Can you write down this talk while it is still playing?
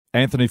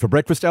Anthony for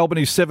breakfast.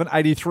 Albany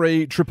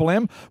 783 Triple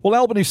M. Well,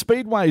 Albany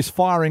Speedway is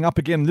firing up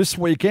again this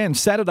weekend,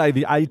 Saturday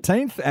the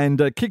 18th,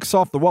 and kicks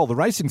off the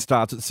racing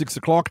starts at 6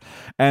 o'clock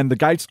and the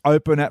gates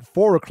open at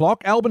 4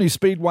 o'clock. Albany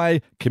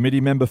Speedway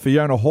committee member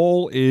Fiona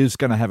Hall is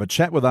going to have a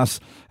chat with us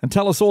and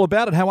tell us all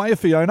about it. How are you,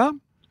 Fiona?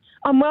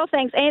 I'm well,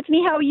 thanks,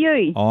 Anthony. How are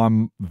you?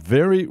 I'm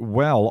very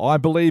well. I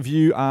believe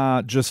you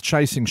are just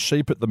chasing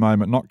sheep at the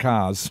moment, not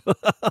cars.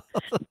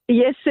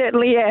 Yes,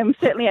 certainly am.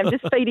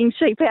 Just feeding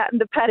sheep out in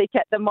the paddock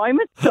at the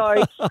moment.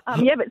 So,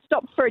 but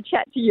stopped for a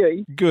chat to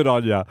you. Good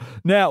on you.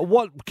 Now,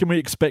 what can we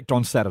expect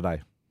on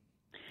Saturday?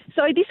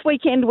 So this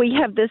weekend we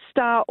have the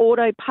Star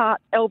Auto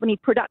Parts Albany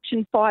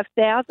Production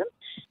 5000.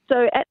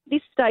 So at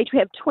this stage we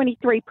have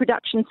 23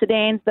 production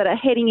sedans that are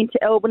heading into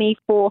Albany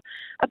for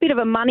a bit of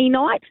a money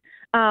night.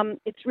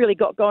 It's really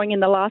got going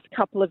in the last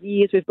couple of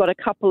years. We've got a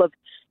couple of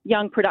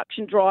young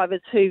production drivers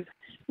who've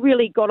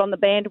really got on the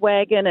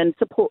bandwagon and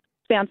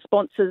found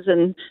sponsors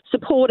and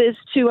supporters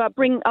to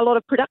bring a lot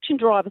of production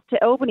drivers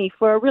to Albany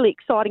for a really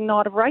exciting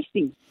night of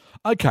racing.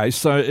 Okay,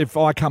 so if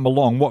I come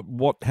along,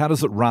 how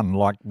does it run?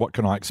 Like, what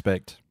can I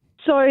expect?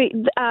 So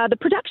the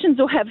productions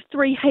will have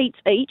 3 heats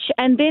each,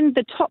 and then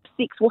the top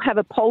 6 will have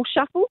a pole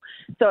shuffle.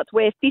 So it's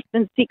where 5th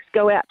and 6th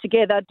go out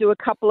together, do a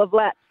couple of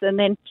laps, and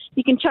then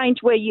you can change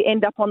where you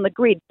end up on the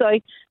grid.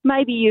 So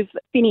maybe you've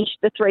finished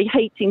the 3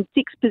 heats in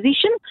 6th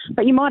position,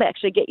 but you might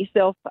actually get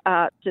yourself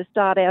to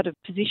start out of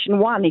position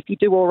 1 if you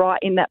do all right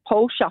in that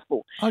pole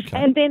shuffle.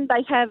 Okay. And then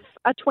they have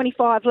a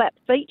 25-lap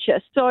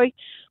feature. So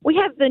we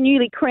have the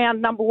newly crowned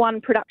number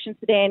 1 production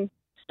sedan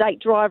state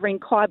driver in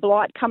Kai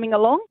Blight coming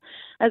along,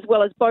 as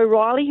well as Bo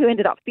Riley, who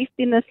ended up 5th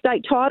in the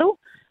state title.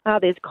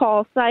 There's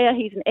Kyle Sayer,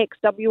 he's an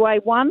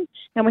ex-WA1,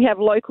 and we have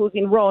locals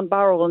in Rowan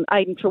Burrell and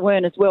Aidan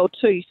Trewern as well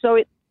too. So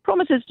it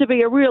promises to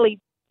be a really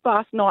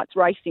fast night's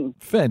racing.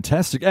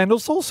 Fantastic. And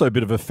it's also a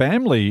bit of a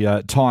family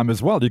time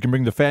as well. You can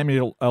bring the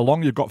family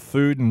along, you've got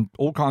food and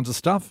all kinds of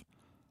stuff.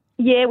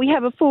 Yeah, we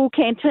have a full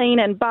canteen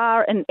and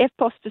bar and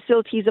FPOS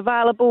facilities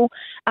available.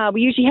 We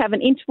usually have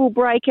an interval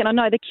break, and I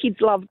know the kids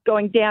love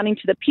going down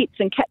into the pits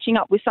and catching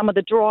up with some of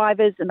the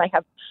drivers, and they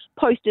have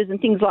posters and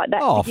things like that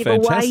to give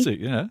fantastic,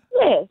 away.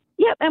 Yeah.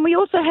 Yep, and we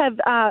also have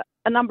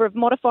a number of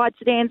modified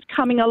sedans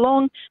coming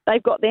along.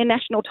 They've got their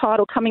national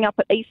title coming up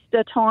at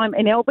Easter time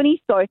in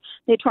Albany, so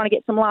they're trying to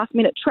get some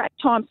last-minute track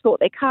time,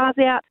 sort their cars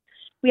out.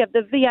 We have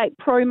the V8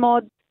 Pro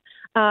Mods.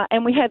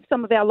 And we have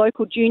some of our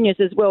local juniors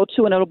as well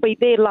too, and it'll be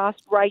their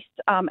last race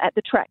at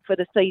the track for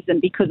the season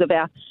because of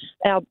our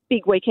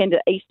big weekend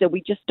at Easter.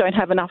 We just don't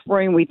have enough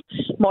room with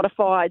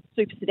modified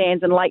super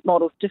sedans and late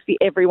models to fit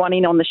everyone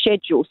in on the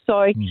schedule.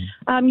 So,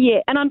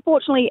 and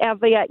unfortunately our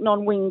V8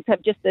 non-wings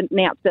have just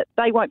announced that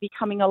they won't be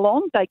coming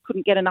along. They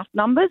couldn't get enough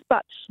numbers,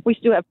 but we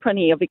still have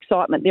plenty of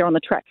excitement there on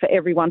the track for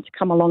everyone to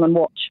come along and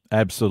watch.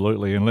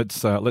 Absolutely, and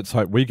let's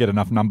hope we get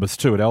enough numbers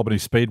too at Albany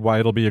Speedway.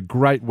 It'll be a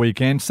great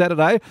weekend.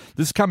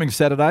 This coming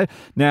Saturday.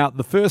 Now,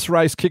 the first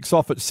race kicks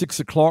off at 6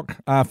 o'clock,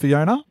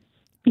 Fiona?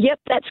 Yep,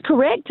 that's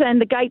correct.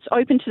 And the gates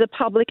open to the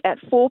public at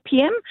 4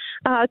 p.m.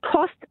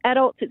 Cost,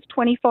 adults, it's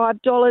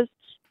 $25.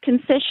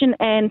 Concession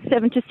and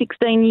 7 to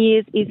 16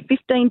 years is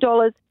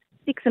 $15.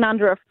 6 and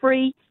under are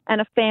free,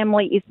 and a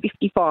family is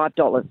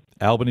 $55.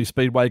 Albany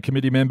Speedway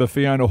committee member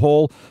Fiona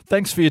Hall.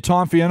 Thanks for your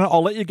time, Fiona.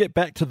 I'll let you get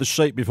back to the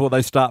sheep before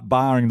they start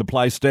barring the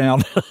place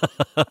down.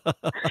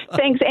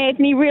 Thanks,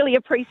 Anthony. Really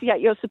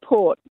appreciate your support.